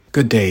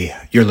Good day.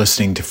 You're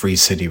listening to Free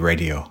City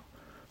Radio.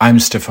 I'm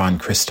Stefan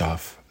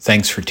Christoff.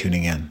 Thanks for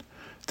tuning in.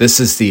 This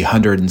is the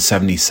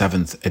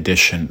 177th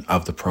edition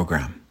of the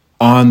program.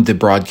 On the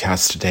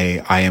broadcast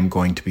today, I am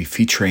going to be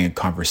featuring a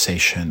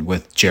conversation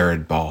with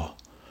Jared Ball.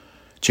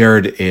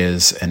 Jared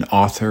is an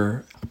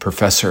author, a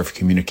professor of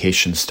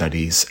communication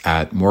studies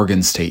at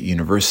Morgan State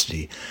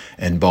University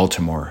in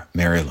Baltimore,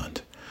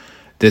 Maryland.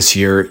 This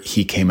year,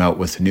 he came out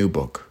with a new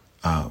book,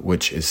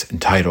 which is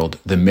entitled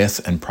The Myth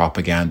and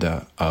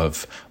Propaganda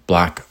of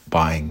Black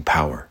Buying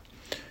Power.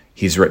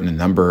 He's written a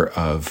number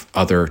of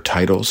other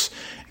titles,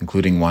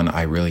 including one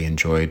I really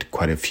enjoyed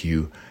quite a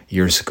few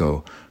years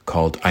ago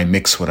called I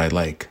Mix What I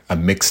Like, a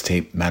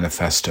mixtape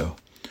manifesto.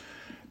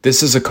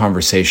 This is a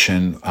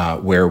conversation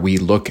where we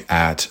look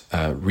at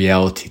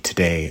reality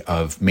today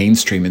of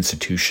mainstream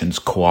institutions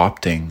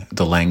co-opting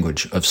the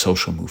language of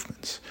social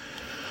movements.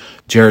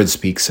 Jared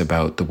speaks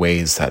about the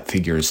ways that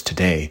figures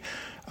today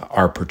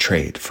are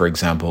portrayed. For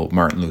example,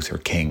 Martin Luther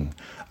King,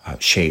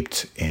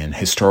 shaped in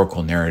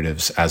historical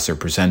narratives as they're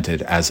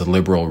presented as a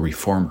liberal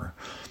reformer,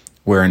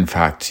 where in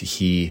fact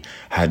he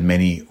had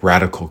many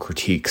radical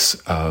critiques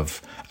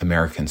of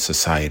American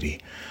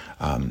society.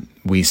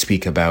 We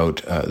speak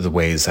about the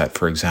ways that,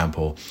 for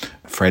example,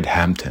 Fred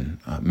Hampton,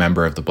 a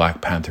member of the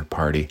Black Panther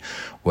Party,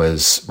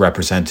 was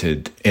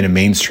represented in a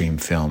mainstream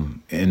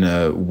film in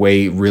a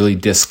way really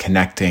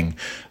disconnecting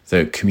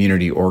the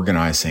community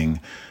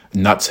organizing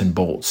nuts and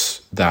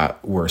bolts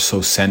that were so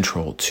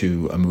central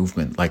to a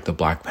movement like the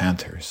Black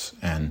Panthers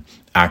and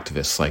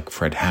activists like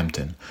Fred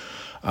Hampton.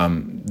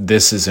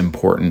 This is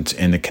important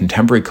in a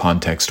contemporary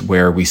context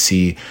where we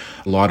see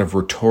a lot of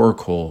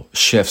rhetorical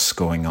shifts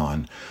going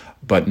on,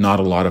 but not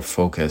a lot of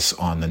focus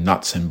on the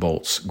nuts and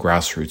bolts,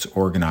 grassroots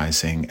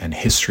organizing and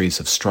histories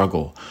of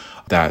struggle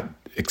that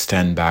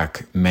extend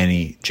back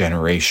many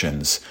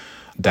generations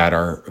that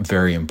are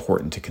very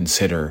important to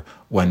consider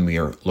when we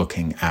are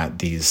looking at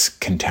these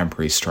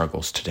contemporary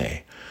struggles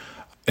today.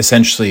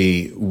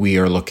 Essentially, we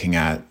are looking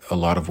at a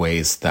lot of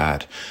ways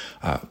that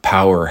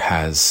power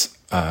has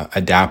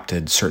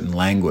adapted certain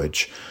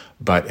language,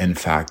 but in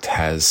fact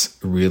has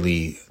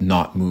really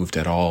not moved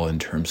at all in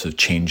terms of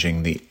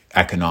changing the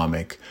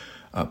economic,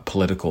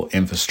 political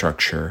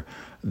infrastructure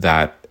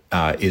that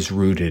is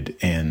rooted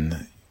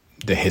in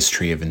the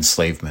history of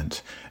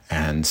enslavement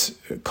and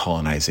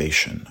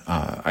colonization.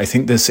 I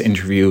think this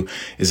interview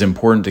is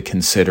important to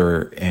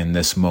consider in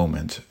this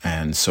moment,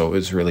 and so it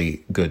was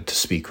really good to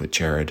speak with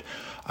Jared.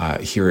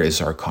 Here is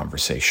our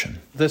conversation.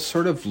 There's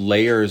sort of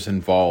layers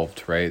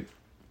involved, right?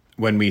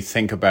 When we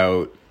think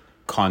about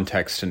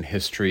context and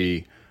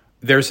history,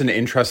 there's an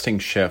interesting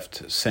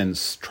shift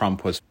since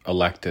Trump was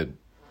elected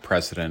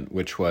president,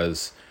 which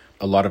was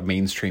a lot of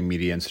mainstream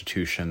media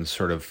institutions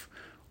sort of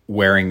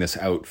wearing this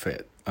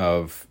outfit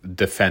of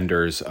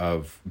defenders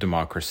of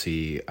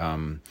democracy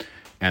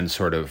and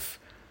sort of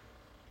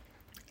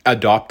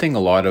adopting a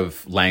lot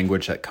of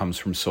language that comes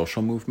from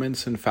social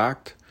movements, in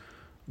fact,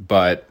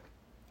 but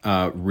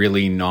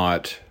really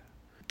not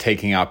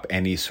taking up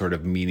any sort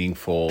of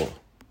meaningful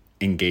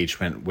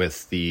engagement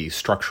with the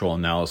structural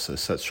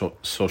analysis that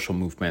social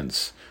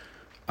movements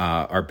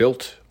are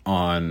built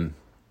on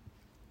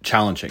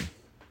challenging,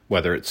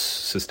 whether it's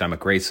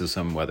systemic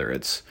racism, whether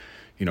it's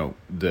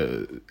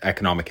the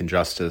economic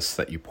injustice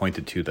that you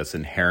pointed to that's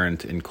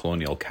inherent in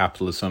colonial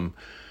capitalism.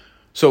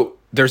 So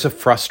there's a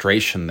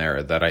frustration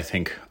there that I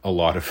think a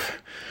lot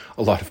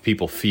of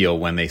people feel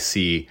when they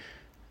see,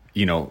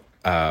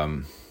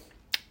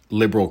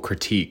 liberal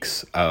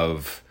critiques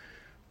of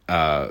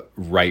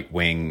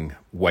right-wing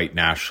white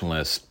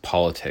nationalist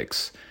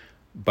politics,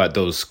 but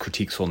those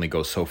critiques only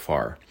go so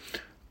far.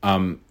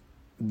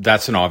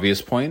 That's an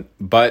obvious point,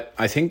 but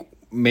I think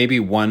maybe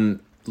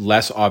one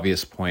less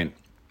obvious point,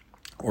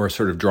 or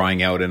sort of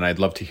drawing out, and I'd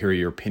love to hear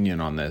your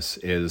opinion on this,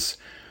 is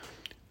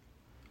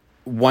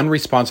one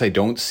response I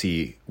don't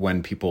see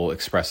when people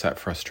express that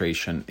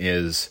frustration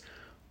is,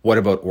 what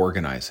about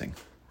organizing,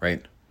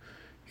 right?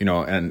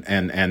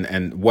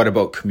 And what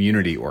about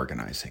community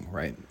organizing,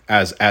 right?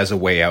 As a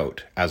way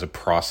out, as a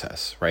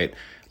process, right?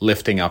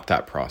 Lifting up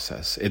that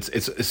process.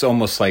 It's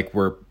almost like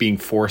we're being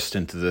forced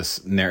into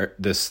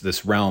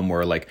this realm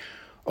where, like,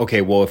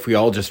 okay, well, if we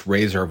all just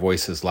raise our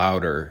voices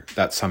louder,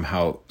 that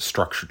somehow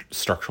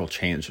structural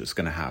change is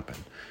going to happen.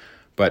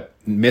 But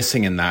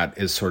missing in that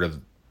is sort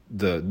of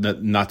the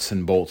nuts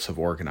and bolts of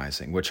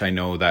organizing, which I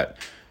know that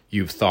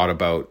you've thought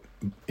about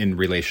in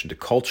relation to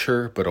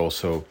culture, but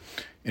also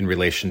in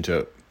relation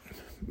to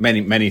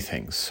many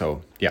things.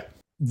 So, yeah.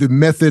 The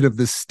method of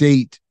the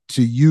state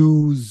to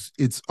use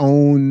its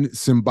own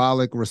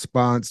symbolic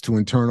response to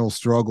internal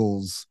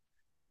struggles,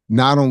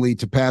 not only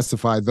to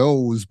pacify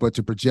those, but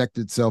to project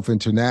itself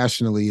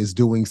internationally, is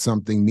doing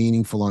something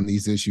meaningful on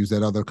these issues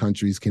that other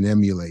countries can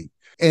emulate.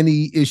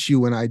 Any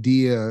issue and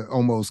idea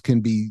almost can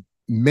be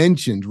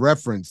mentioned,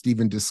 referenced,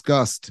 even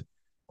discussed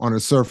on a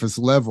surface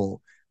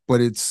level,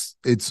 but it's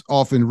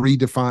often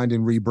redefined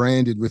and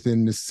rebranded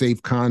within the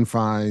safe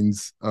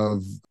confines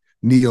of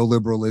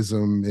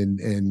neoliberalism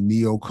and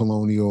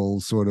neo-colonial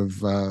sort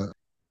of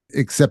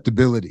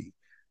acceptability.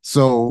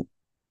 So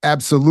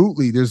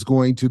Absolutely, there's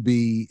going to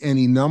be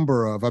any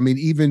number of. I mean,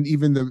 even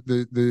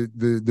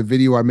the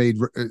video I made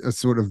a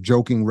sort of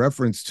joking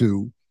reference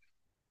to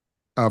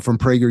from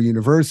Prager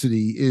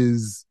University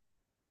is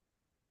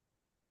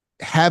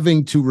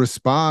having to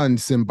respond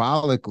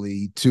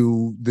symbolically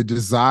to the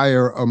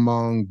desire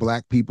among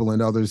Black people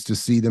and others to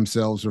see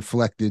themselves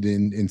reflected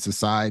in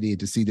society and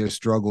to see their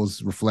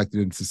struggles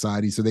reflected in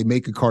society. So they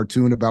make a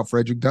cartoon about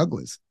Frederick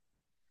Douglass.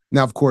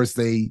 Now, of course,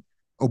 they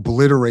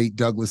obliterate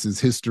Douglass's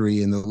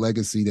history and the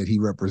legacy that he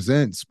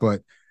represents,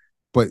 but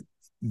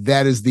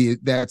that is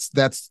that's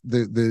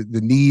the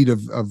need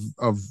of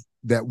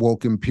that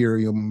woke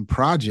imperium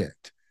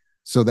project.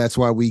 So that's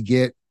why we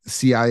get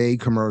CIA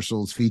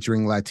commercials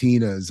featuring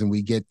Latinas, and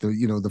we get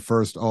the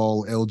first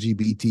all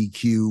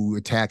LGBTQ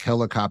attack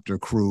helicopter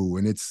crew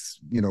and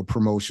its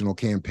promotional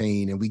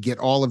campaign, and we get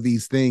all of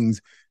these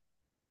things.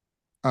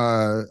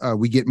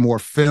 We get more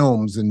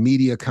films and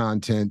media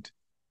content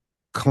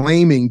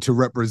claiming to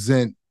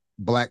represent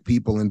Black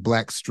people and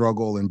Black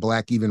struggle and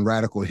Black even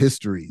radical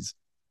histories,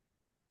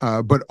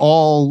 but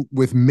all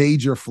with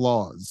major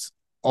flaws,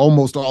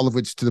 almost all of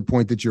which, to the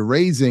point that you're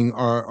raising,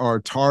 are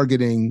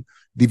targeting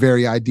the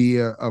very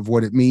idea of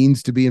what it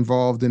means to be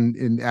involved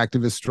in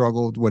activist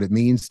struggle, what it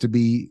means to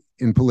be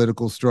in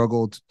political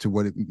struggle, to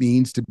what it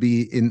means to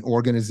be in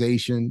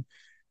organization,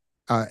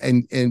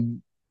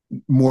 and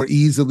more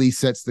easily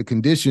sets the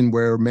condition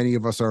where many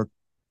of us are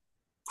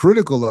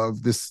critical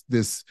of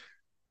this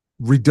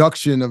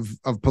reduction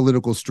of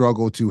political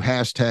struggle to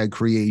hashtag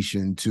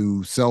creation,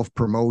 to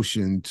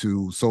self-promotion,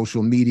 to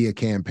social media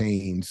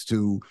campaigns,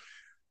 to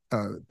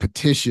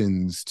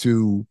petitions,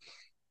 to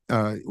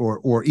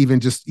or even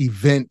just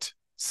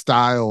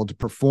event-styled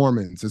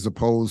performance, as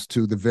opposed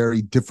to the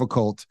very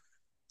difficult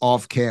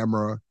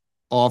off-camera,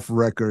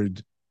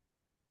 off-record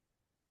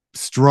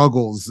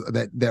struggles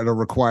that are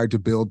required to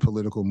build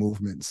political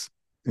movements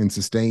and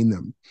sustain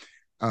them.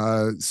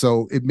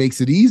 So it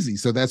makes it easy.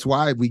 So that's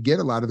why we get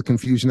a lot of the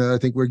confusion that I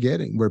think we're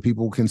getting, where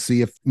people can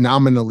see it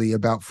nominally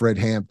about Fred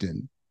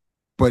Hampton,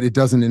 but it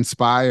doesn't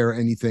inspire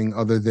anything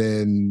other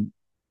than,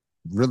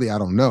 really, I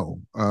don't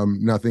know,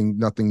 nothing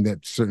that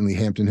certainly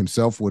Hampton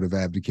himself would have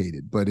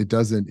advocated. But it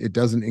doesn't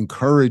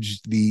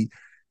encourage the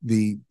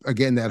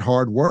again, that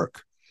hard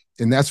work.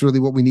 And that's really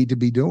what we need to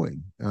be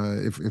doing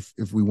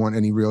if we want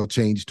any real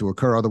change to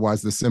occur.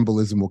 Otherwise, the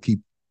symbolism will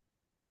keep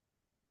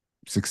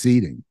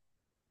succeeding.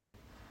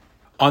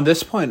 On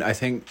this point, I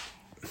think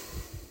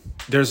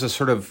there's a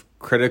sort of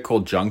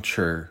critical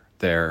juncture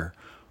there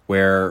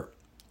where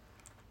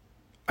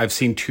I've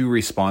seen two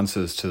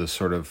responses to the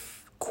sort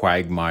of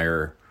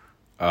quagmire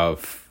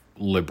of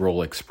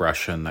liberal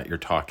expression that you're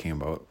talking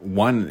about.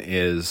 One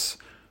is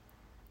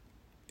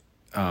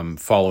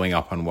following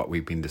up on what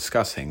we've been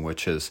discussing,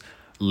 which is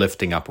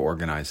lifting up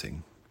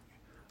organizing,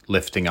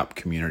 lifting up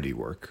community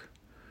work,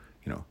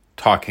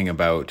 talking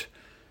about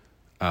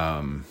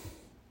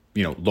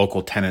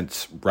local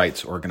tenants'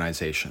 rights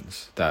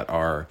organizations that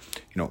are,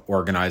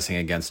 organizing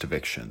against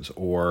evictions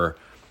or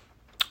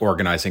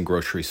organizing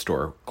grocery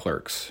store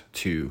clerks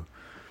to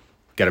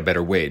get a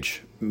better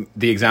wage.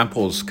 The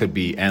examples could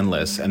be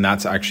endless, and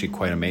that's actually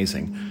quite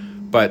amazing.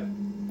 But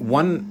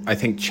one, I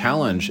think,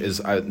 challenge is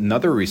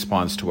another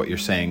response to what you're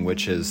saying,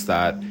 which is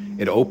that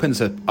it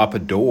opens up a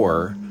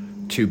door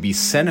to be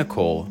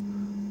cynical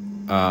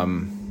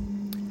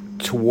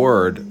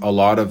toward a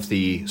lot of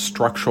the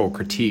structural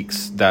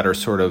critiques that are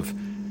sort of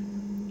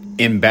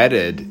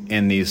embedded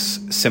in these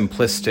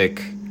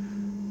simplistic,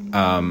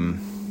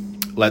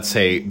 let's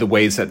say, the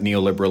ways that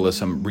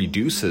neoliberalism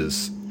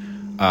reduces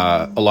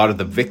a lot of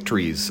the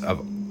victories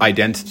of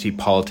identity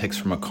politics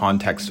from a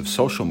context of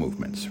social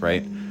movements,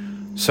 right?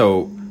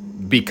 So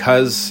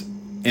because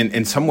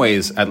in some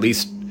ways, at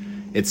least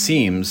it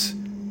seems,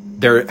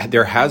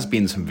 there has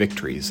been some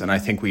victories, and I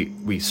think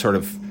we sort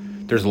of,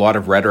 there's a lot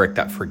of rhetoric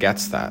that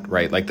forgets that,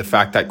 right? Like the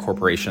fact that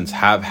corporations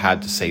have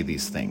had to say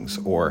these things,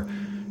 or,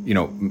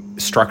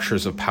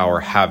 structures of power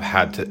have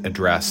had to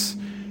address,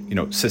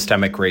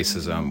 systemic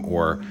racism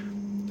or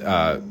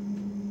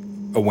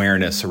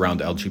awareness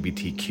around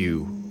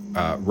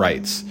LGBTQ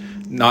rights.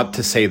 Not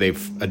to say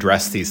they've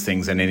addressed these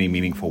things in any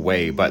meaningful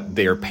way, but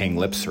they are paying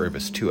lip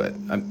service to it.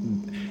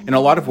 In a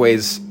lot of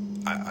ways,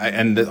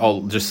 and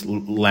I'll just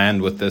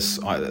land with this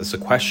as a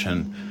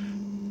question,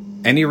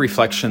 any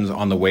reflections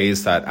on the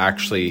ways that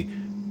actually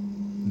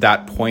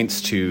that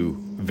points to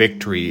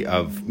victory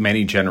of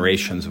many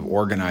generations of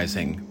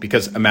organizing?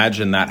 Because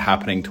imagine that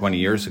happening 20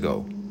 years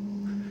ago.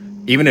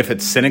 Even if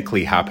it's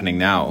cynically happening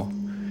now,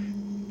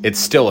 it's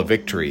still a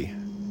victory.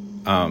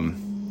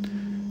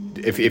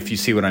 If you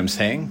see what I'm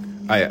saying,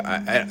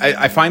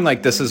 I find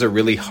like this is a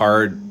really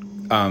hard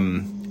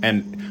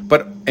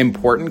but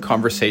important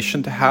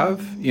conversation to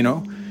have,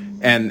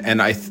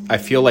 And I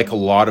feel like a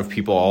lot of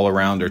people all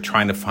around are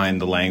trying to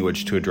find the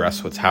language to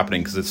address what's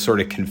happening, because it's sort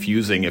of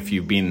confusing if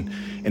you've been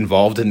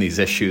involved in these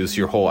issues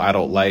your whole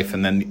adult life,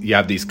 and then you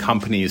have these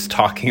companies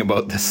talking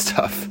about this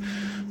stuff.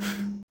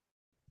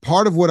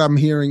 Part of what I'm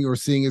hearing or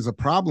seeing as a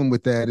problem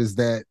with that is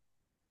that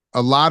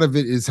a lot of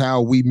it is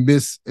how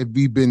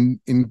we've been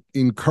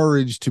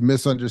encouraged to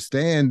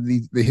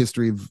misunderstand the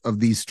history of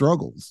these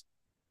struggles.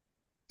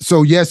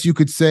 So yes, you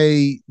could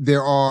say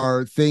there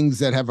are things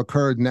that have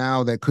occurred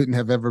now that couldn't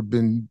have ever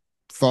been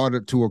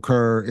thought to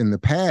occur in the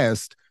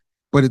past.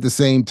 But at the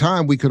same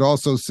time, we could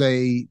also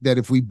say that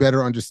if we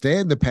better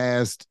understand the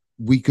past,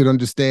 we could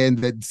understand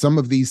that some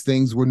of these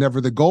things were never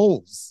the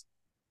goals.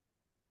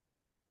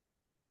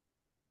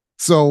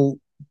 So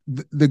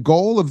the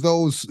goal of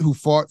those who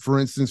fought, for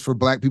instance, for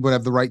Black people to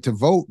have the right to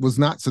vote was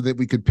not so that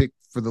we could pick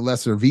for the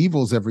lesser of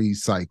evils every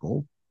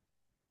cycle.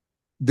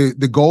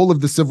 The goal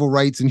of the civil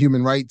rights and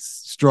human rights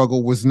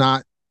struggle was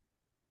not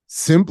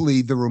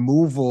simply the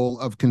removal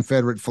of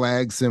Confederate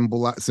flag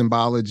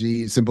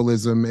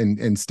symbolism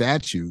and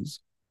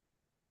statues.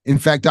 In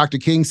fact, Dr.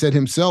 King said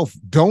himself,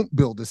 "Don't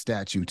build a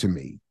statue to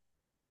me."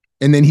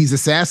 And then he's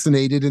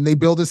assassinated and they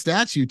build a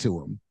statue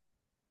to him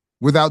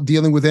without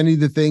dealing with any of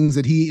the things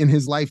that he in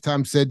his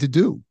lifetime said to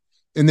do.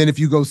 And then if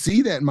you go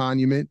see that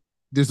monument,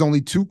 there's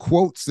only 2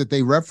 quotes that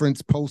they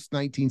reference post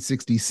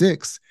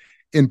 1966,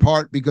 in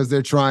part because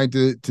they're trying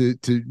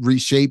to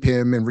reshape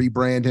him and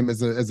rebrand him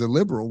as a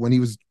liberal when he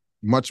was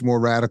much more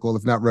radical,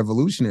 if not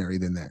revolutionary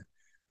than that.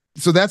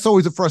 So that's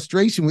always a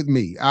frustration with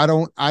me.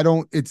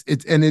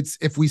 It's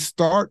if we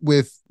start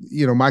with,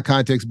 my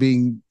context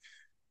being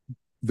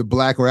the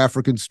Black or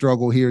African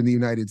struggle here in the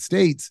United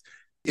States,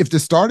 if the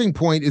starting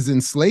point is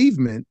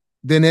enslavement,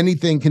 then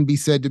anything can be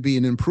said to be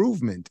an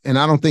improvement. And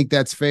I don't think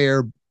that's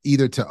fair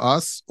either to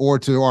us or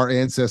to our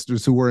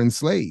ancestors who were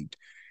enslaved.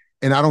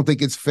 And I don't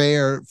think it's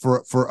fair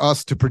for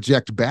us to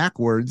project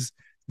backwards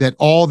that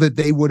all that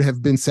they would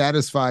have been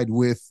satisfied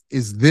with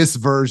is this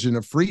version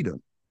of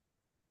freedom.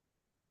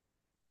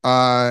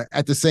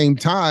 At the same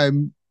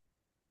time,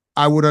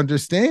 I would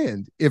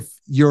understand if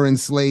you're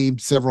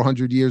enslaved several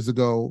hundred years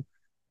ago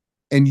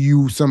and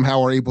you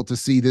somehow are able to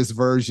see this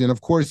version.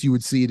 Of course, you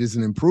would see it as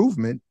an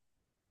improvement,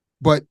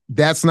 but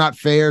that's not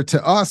fair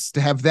to us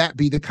to have that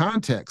be the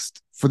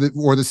context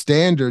or the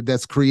standard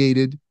that's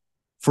created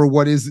for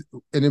what is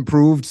an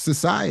improved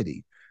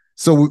society.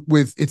 So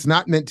it's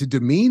not meant to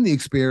demean the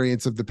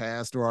experience of the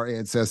past or our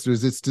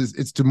ancestors.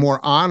 It's to more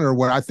honor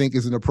what I think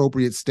is an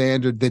appropriate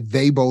standard that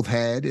they both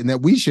had and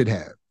that we should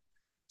have.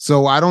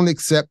 So I don't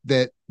accept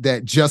that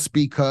just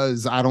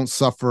because I don't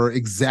suffer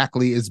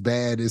exactly as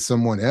bad as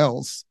someone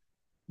else,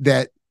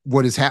 that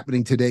what is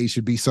happening today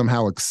should be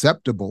somehow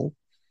acceptable,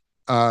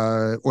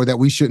 or that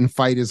we shouldn't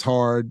fight as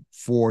hard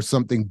for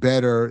something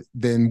better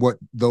than what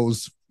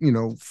those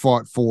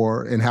fought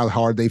for and how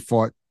hard they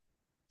fought,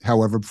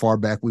 however far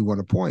back we want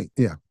to point.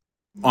 Yeah.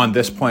 On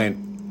this point,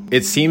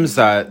 it seems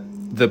that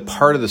the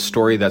part of the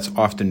story that's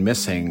often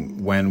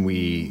missing when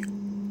we,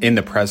 in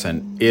the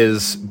present,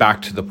 is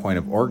back to the point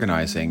of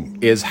organizing,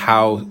 is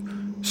how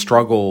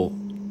struggle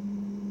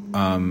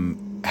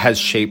has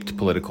shaped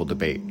political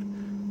debate,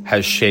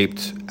 has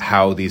shaped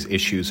how these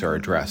issues are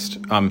addressed.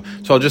 So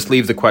I'll just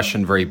leave the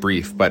question very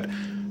brief, but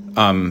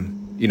I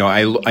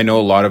know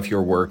a lot of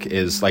your work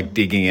is like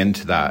digging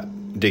into like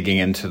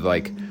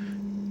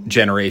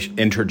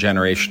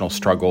intergenerational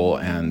struggle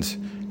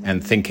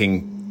and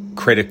thinking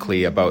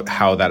critically about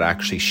how that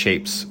actually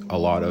shapes a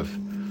lot of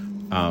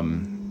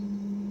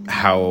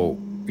how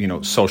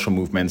social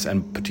movements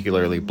and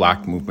particularly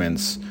Black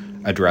movements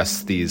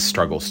address these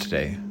struggles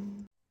today.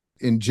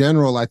 In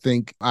general, I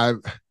think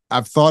I've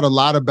thought a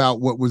lot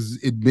about what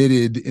was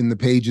admitted in the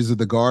pages of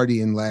The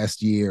Guardian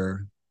last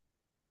year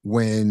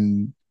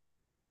when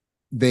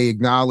they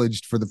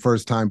acknowledged for the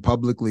first time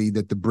publicly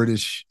that the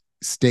British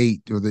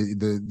state or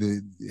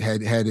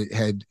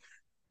had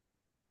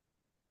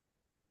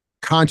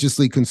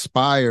consciously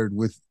conspired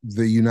with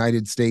the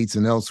United States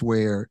and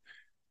elsewhere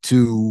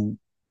to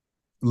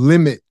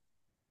limit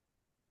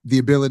the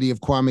ability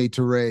of Kwame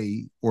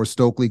Ture or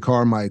Stokely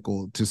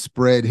Carmichael to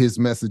spread his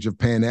message of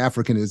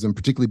Pan-Africanism,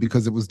 particularly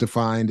because it was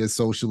defined as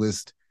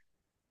socialist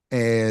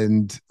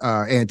and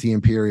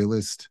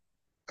anti-imperialist,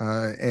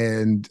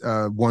 and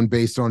one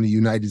based on the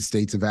United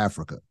States of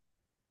Africa.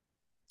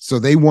 So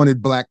they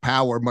wanted Black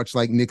power, much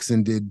like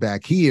Nixon did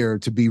back here,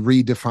 to be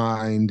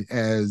redefined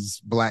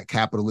as Black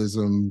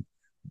capitalism,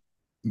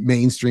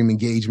 mainstream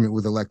engagement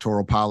with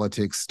electoral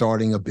politics,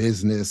 starting a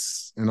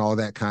business, and all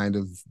that kind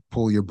of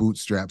pull your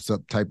bootstraps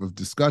up type of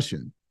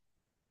discussion.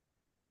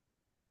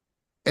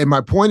 And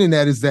my point in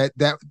that is that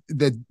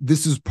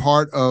this is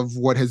part of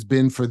what has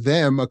been for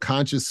them a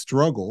conscious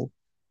struggle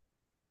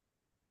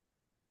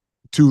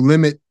to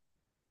limit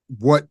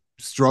what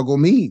struggle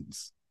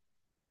means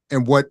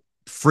and what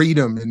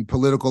freedom and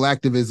political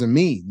activism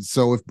means.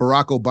 So if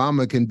Barack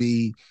Obama can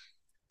be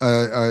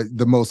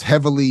the most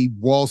heavily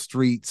Wall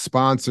Street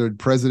sponsored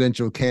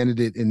presidential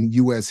candidate in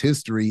U.S.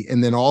 history,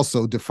 and then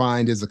also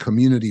defined as a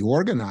community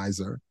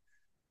organizer,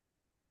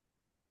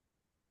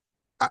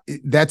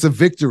 that's a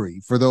victory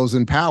for those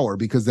in power,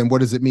 because then what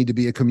does it mean to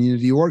be a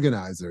community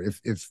organizer?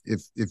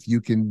 If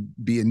you can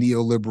be a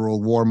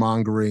neoliberal,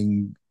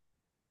 warmongering,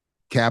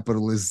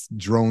 capitalist,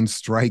 drone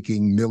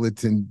striking,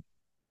 militant,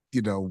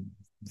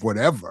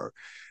 whatever,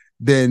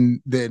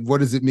 then what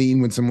does it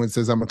mean when someone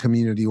says I'm a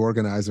community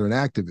organizer and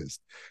activist?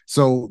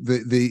 So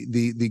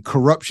the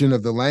corruption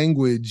of the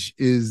language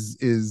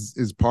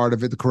is part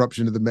of it. The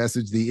corruption of the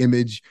message, the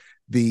image,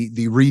 the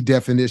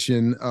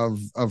redefinition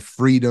of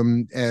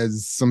freedom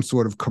as some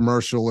sort of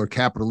commercial or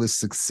capitalist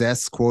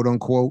success, quote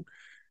unquote.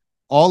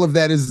 All of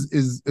that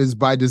is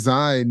by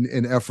design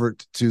an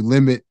effort to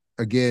limit,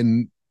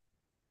 again,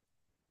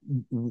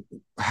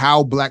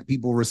 how Black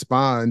people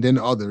respond and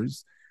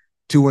others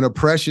to an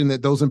oppression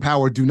that those in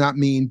power do not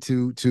mean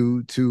to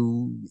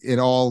at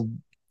all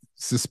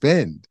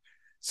suspend.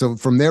 So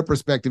from their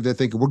perspective, they're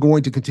thinking we're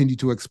going to continue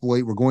to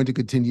exploit, we're going to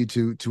continue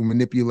to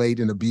manipulate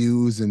and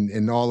abuse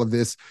and all of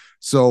this.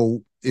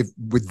 So if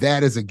with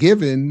that as a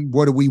given,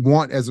 what do we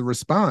want as a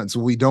response?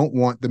 Well, we don't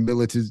want the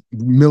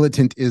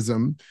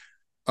militantism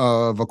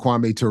of a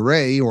Kwame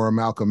Ture or a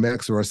Malcolm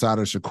X or a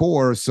Assata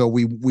Shakur. So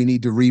we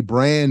need to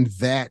rebrand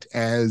that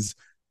as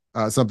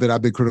something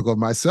I've been critical of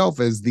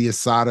myself, as the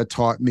Assata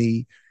taught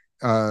me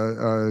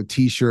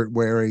t-shirt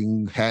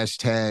wearing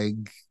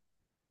hashtag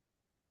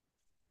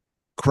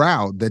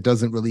crowd that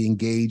doesn't really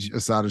engage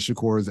Assata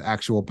Shakur's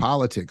actual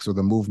politics or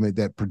the movement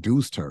that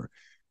produced her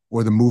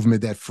or the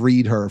movement that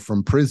freed her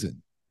from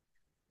prison.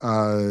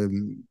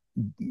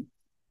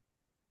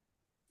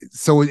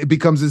 So it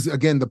becomes,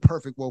 again, the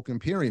perfect woke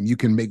imperium. You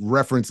can make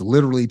reference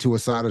literally to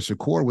Assata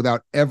Shakur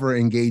without ever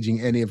engaging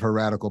any of her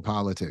radical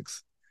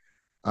politics.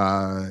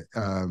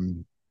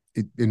 And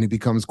it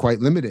becomes quite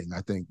limiting, I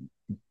think,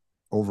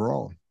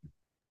 overall.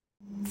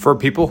 For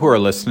people who are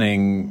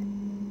listening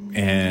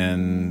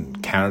in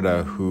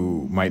Canada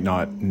who might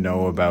not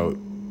know about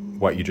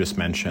what you just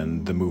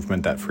mentioned, the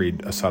movement that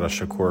freed Assata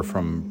Shakur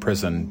from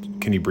prison,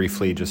 can you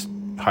briefly just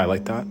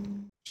highlight that?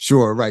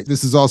 Sure, right.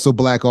 This is also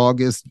Black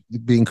August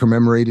being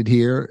commemorated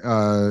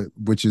here,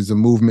 which is a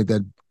movement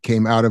that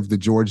came out of the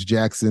George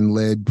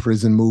Jackson-led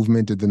prison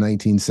movement of the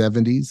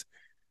 1970s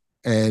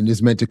and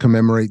is meant to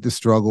commemorate the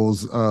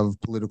struggles of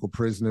political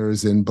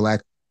prisoners and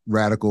Black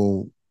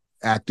radical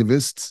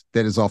activists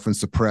that is often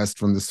suppressed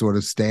from the sort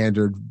of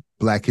standard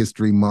Black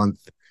History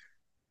Month,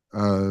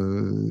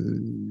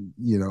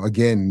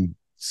 again,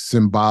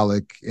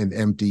 symbolic and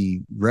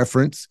empty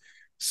reference.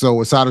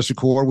 So Assata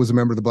Shakur was a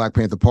member of the Black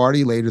Panther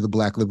Party, later the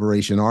Black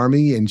Liberation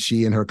Army, and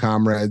she and her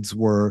comrades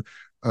were,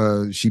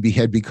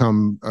 had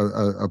become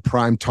a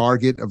prime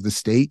target of the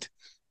state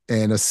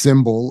and a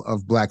symbol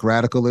of Black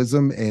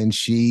radicalism. And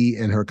she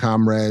and her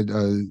comrade,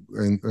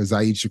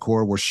 Zaid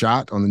Shakur, were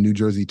shot on the New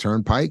Jersey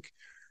Turnpike.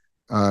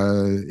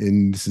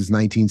 This is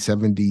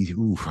 1970,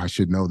 I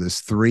should know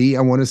this, 3,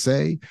 I want to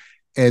say.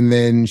 And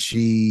then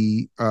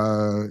Zaid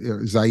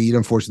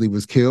unfortunately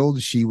was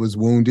killed. She was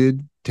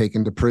wounded,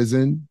 taken to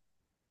prison,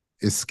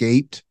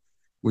 escaped,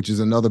 which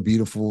is another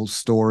beautiful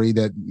story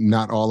that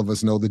not all of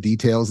us know the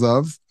details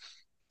of,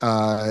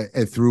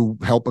 and through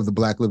help of the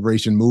Black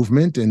Liberation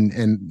Movement.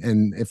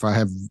 And if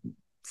I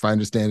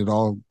understand it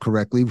all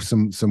correctly,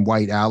 some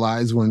white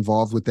allies were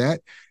involved with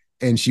that.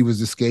 And she was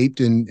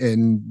escaped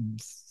and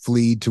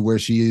fled to where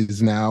she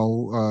is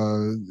now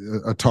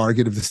a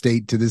target of the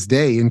state to this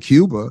day in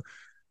Cuba,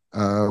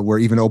 where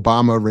even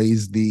Obama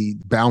raised the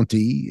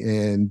bounty.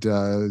 And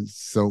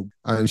so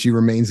she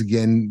remains,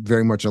 again,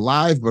 very much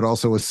alive, but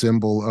also a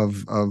symbol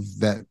of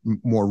that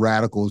more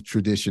radical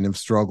tradition of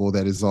struggle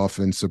that is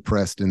often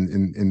suppressed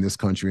in this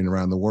country and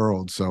around the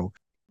world. So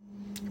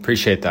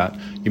appreciate that.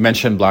 You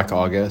mentioned Black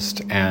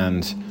August,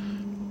 and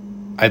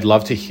I'd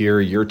love to hear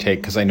your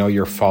take, because I know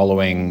you're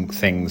following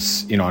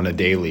things, on a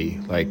daily,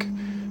 like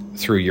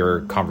through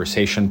your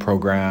conversation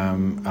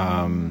program.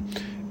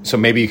 So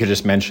maybe you could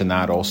just mention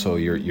that also,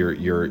 your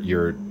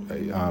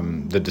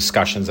the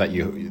discussions that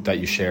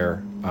you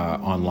share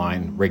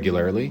online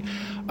regularly,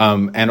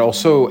 and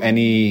also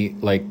any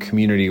like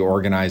community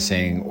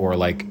organizing or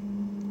like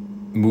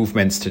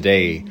movements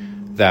today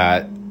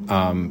that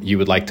you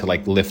would like to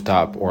like lift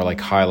up or like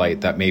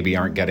highlight that maybe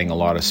aren't getting a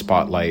lot of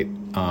spotlight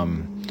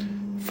from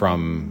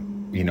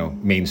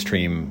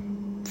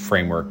mainstream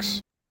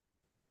frameworks.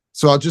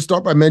 So I'll just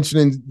start by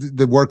mentioning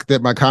the work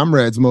that my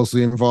comrades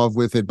mostly involved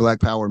with at Black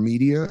Power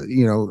Media.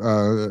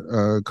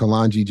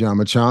 Kalanji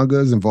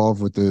Jamachanga is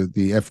involved with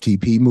the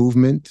FTP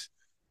movement,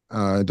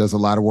 does a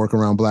lot of work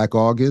around Black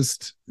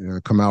August.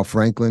 Kamal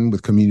Franklin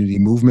with Community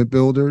Movement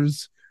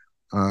Builders,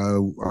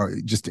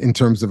 just in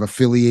terms of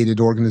affiliated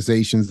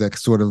organizations that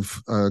sort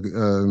of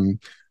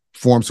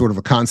form sort of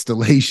a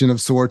constellation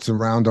of sorts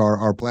around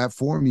our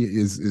platform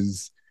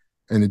is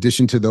in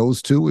addition to those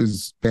two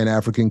is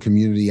Pan-African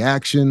Community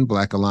Action,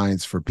 Black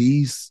Alliance for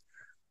Peace,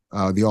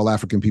 the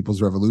All-African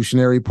People's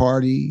Revolutionary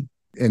Party.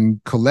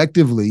 And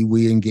collectively,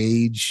 we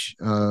engage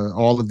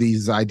all of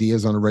these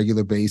ideas on a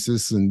regular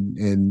basis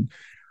and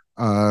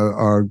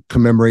are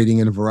commemorating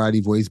in a variety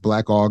of ways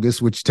Black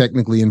August, which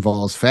technically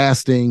involves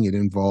fasting. It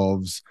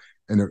involves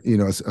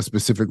a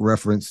specific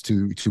reference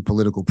to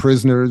political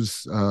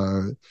prisoners,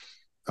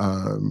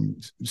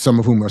 some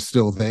of whom are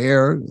still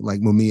there,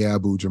 like Mumia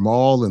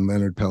Abu-Jamal and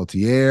Leonard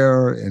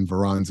Peltier and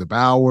Veronza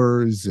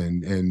Bowers.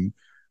 And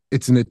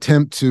it's an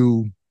attempt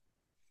to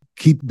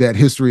keep that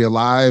history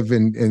alive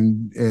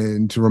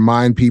and to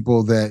remind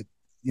people that,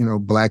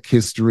 Black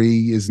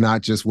history is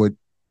not just what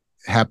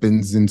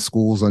happens in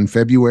schools on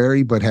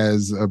February, but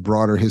has a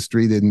broader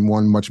history than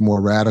one much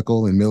more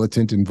radical and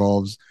militant,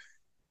 involves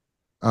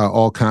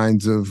all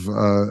kinds of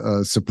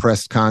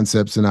suppressed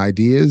concepts and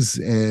ideas,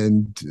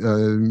 and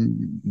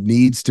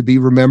needs to be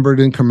remembered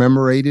and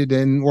commemorated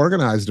and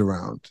organized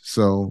around.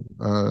 So,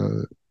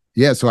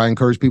 so I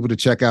encourage people to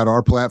check out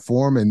our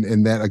platform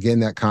and that,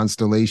 again, that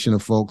constellation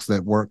of folks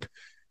that work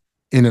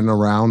in and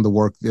around the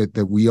work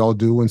that we all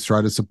do and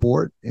try to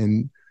support,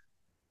 and,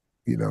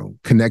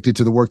 connected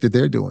to the work that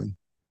they're doing.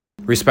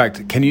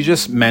 Respect. Can you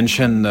just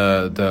mention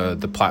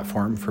the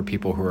platform for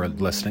people who are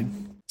listening?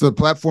 So the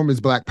platform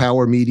is Black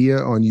Power Media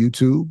on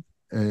YouTube,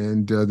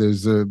 and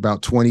there's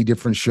about 20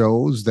 different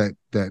shows that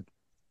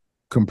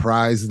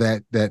comprise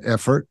that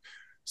effort.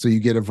 So you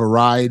get a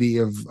variety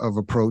of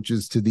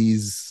approaches to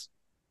these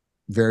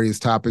various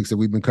topics that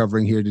we've been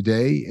covering here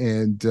today,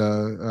 and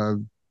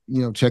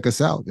check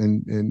us out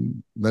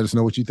and let us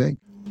know what you think.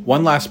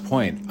 One last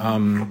point.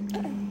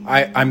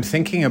 I'm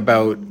thinking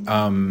about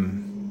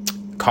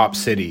Cop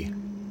City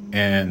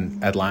in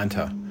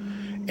Atlanta,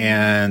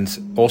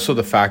 and also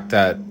the fact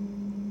that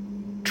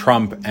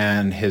Trump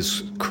and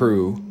his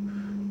crew,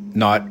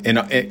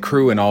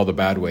 crew in all the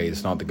bad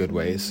ways, not the good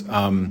ways,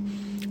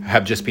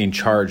 have just been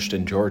charged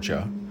in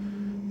Georgia.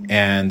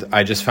 And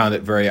I just found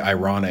it very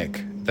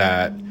ironic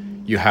that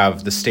you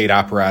have the state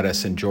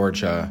apparatus in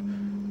Georgia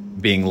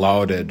being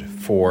lauded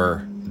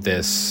for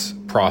this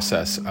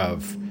process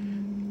of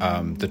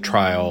the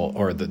trial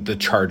or the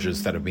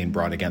charges that have been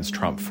brought against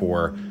Trump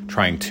for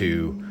trying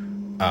to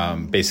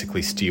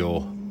basically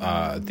steal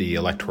the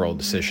electoral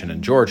decision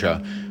in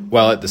Georgia.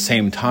 While at the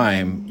same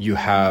time, you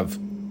have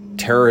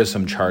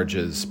terrorism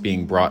charges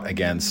being brought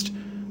against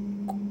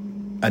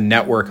a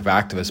network of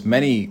activists,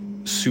 many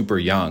super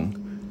young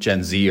Gen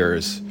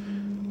Zers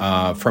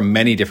from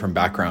many different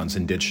backgrounds,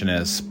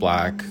 indigenous,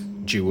 Black,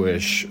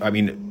 Jewish,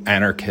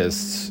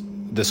 anarchists,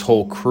 this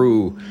whole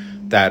crew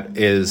that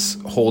is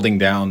holding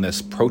down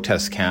this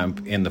protest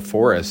camp in the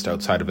forest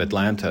outside of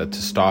Atlanta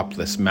to stop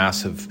this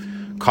massive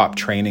cop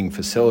training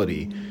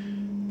facility.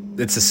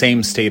 It's the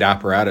same state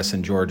apparatus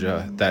in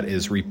Georgia that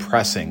is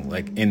repressing,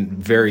 in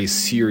very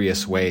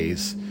serious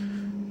ways.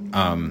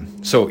 And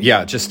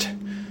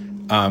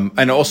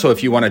also,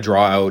 if you want to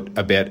draw out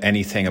a bit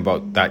anything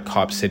about that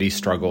Cop City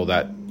struggle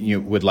that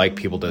you would like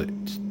people to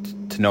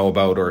know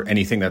about, or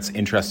anything that's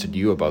interested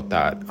you about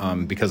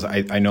that, because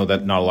I know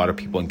that not a lot of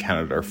people in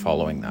Canada are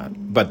following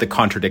that, but the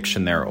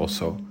contradiction there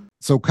also.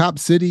 So Cop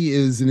City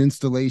is an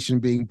installation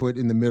being put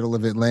in the middle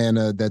of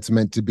Atlanta that's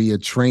meant to be a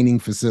training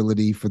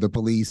facility for the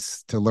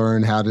police to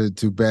learn how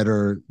to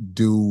better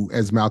do,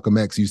 as Malcolm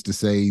X used to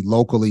say,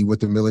 locally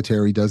what the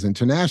military does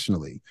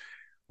internationally,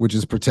 which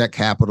is protect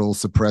capital,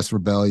 suppress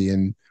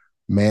rebellion,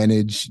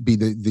 manage, be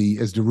the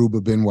as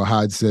Dhoruba bin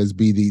Wahad says,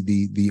 be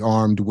the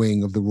armed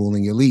wing of the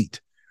ruling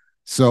elite.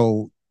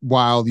 So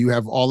while you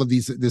have all of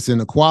this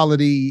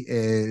inequality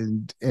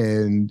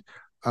and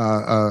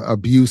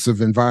abuse of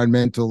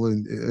environmental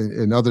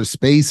and other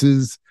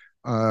spaces,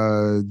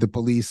 the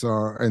police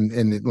are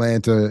in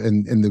Atlanta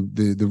and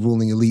the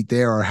ruling elite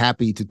there are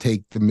happy to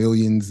take the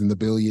millions and the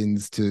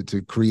billions to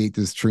create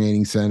this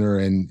training center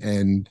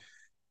and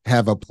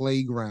have a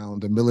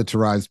playground, a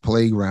militarized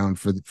playground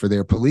for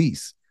their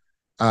police.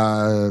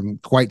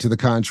 Quite to the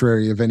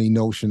contrary of any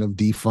notion of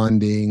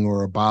defunding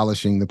or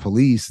abolishing the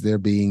police, they're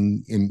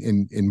being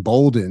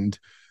emboldened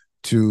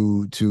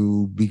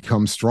to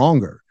become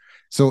stronger.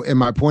 So, and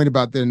my point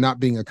about there not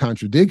being a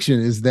contradiction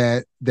is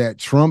that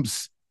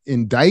Trump's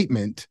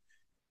indictment,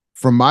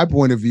 from my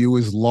point of view,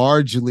 is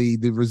largely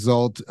the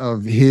result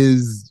of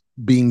his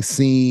being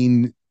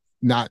seen,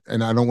 not,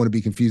 and I don't want to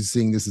be confused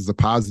seeing this as a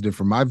positive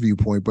from my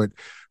viewpoint, but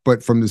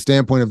from the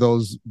standpoint of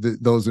those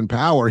in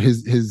power,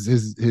 his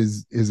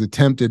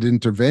attempted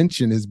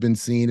intervention has been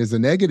seen as a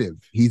negative.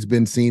 He's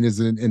been seen as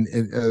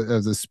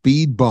a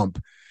speed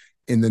bump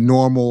in the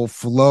normal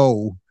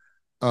flow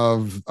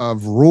of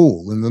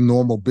rule, in the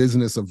normal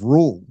business of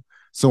rule.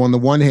 So on the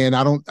one hand,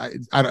 I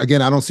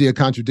don't see a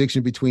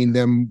contradiction between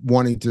them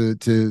wanting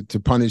to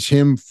punish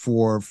him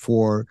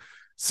for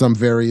some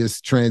various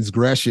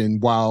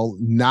transgression while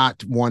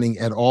not wanting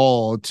at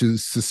all to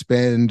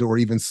suspend or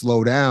even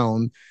slow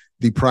down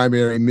the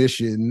primary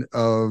mission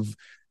of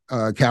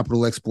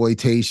capital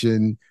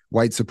exploitation,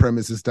 white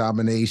supremacist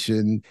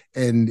domination,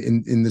 and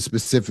in the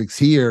specifics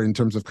here in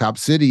terms of Cop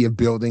City, of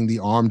building the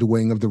armed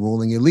wing of the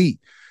ruling elite.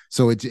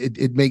 So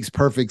it makes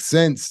perfect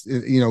sense,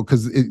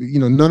 because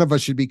none of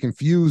us should be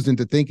confused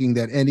into thinking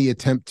that any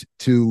attempt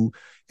to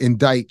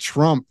indict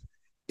Trump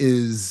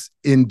is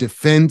in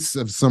defense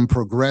of some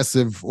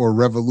progressive or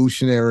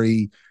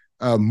revolutionary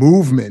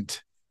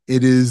movement.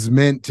 It is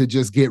meant to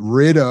just get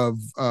rid of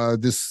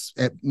this,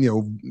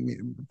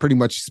 pretty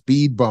much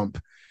speed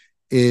bump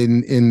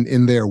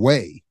in their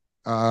way,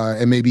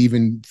 and maybe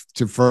even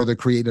to further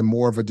create a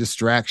more of a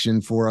distraction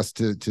for us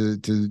to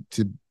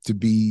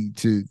be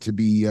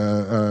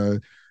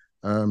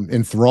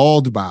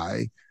enthralled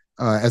by,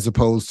 as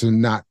opposed to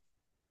not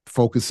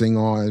focusing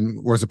on,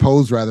 or as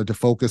opposed rather to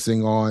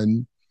focusing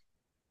on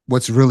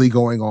what's really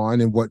going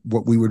on and what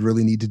we would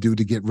really need to do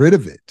to get rid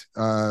of it.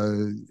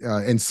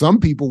 And some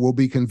people will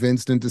be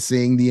convinced into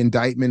seeing the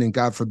indictment, and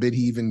God forbid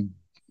he even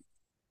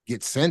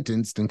gets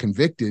sentenced and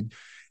convicted,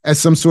 as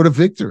some sort of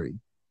victory.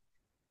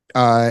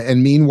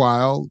 And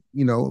meanwhile,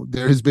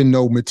 there has been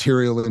no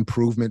material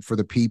improvement for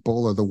the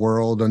people or the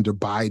world under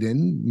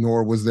Biden,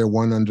 nor was there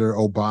one under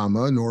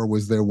Obama, nor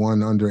was there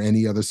one under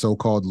any other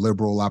so-called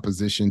liberal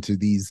opposition to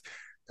these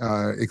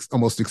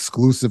almost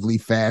exclusively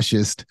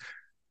fascist,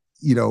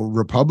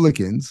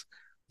 Republicans.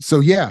 So,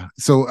 yeah.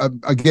 So,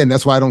 again,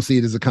 that's why I don't see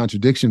it as a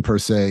contradiction per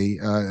se,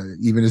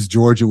 even as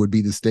Georgia would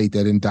be the state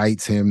that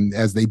indicts him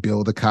as they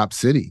build a cop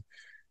city.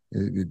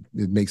 It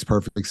makes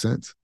perfect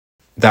sense.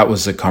 That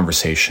was a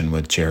conversation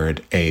with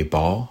Jared A.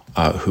 Ball,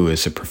 who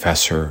is a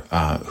professor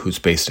who's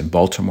based in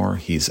Baltimore.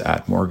 He's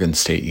at Morgan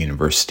State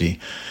University,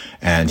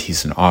 and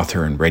he's an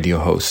author and radio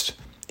host.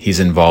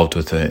 He's involved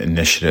with the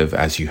initiative,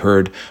 as you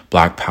heard,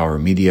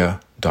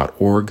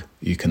 blackpowermedia.org.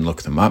 You can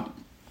look them up.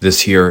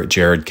 This year,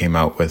 Jared came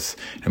out with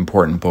an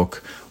important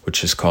book,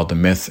 which is called The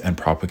Myth and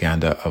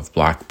Propaganda of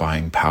Black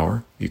Buying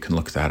Power. You can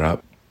look that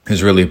up. It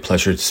was really a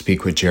pleasure to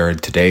speak with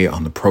Jared today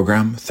on the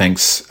program.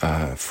 Thanks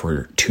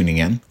for tuning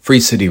in. Free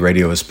City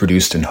Radio is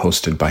produced and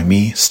hosted by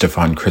me,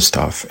 Stefan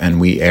Christoff,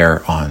 and we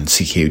air on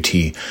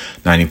CKUT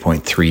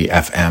 90.3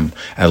 FM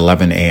at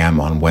 11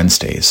 a.m. on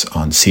Wednesdays,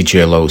 on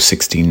CJLO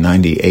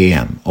 1690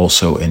 a.m.,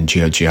 also in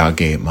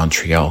Tiohti,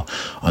 Montréal,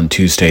 on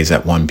Tuesdays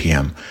at 1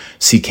 p.m.,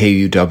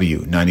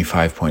 CKUW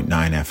 95.9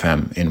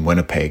 FM in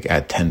Winnipeg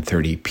at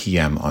 10:30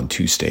 p.m. on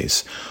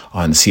Tuesdays,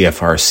 on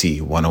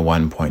CFRC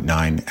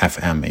 101.9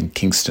 FM in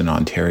Kingston,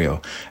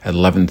 Ontario at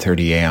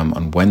 11:30 a.m.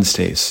 on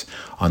Wednesdays,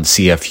 on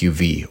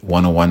CFUV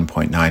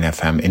 101.9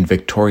 FM in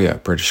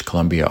Victoria, British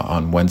Columbia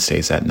on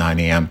Wednesdays at 9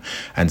 a.m.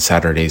 and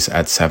Saturdays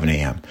at 7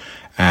 a.m.,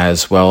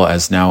 as well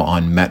as now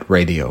on Met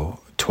Radio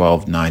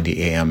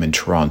 1290 a.m. in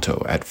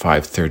Toronto at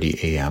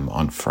 5:30 a.m.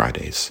 on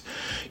Fridays.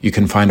 You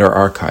can find our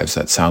archives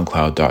at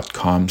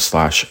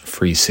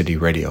soundcloud.com/Free City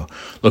Radio.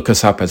 Look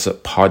us up as a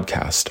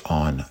podcast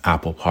on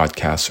Apple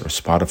Podcasts or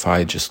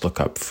Spotify. Just look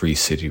up Free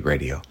City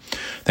Radio.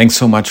 Thanks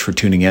so much for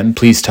tuning in.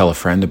 Please tell a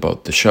friend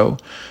about the show.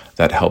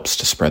 That helps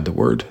to spread the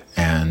word.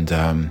 And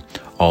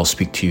I'll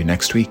speak to you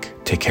next week.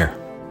 Take care.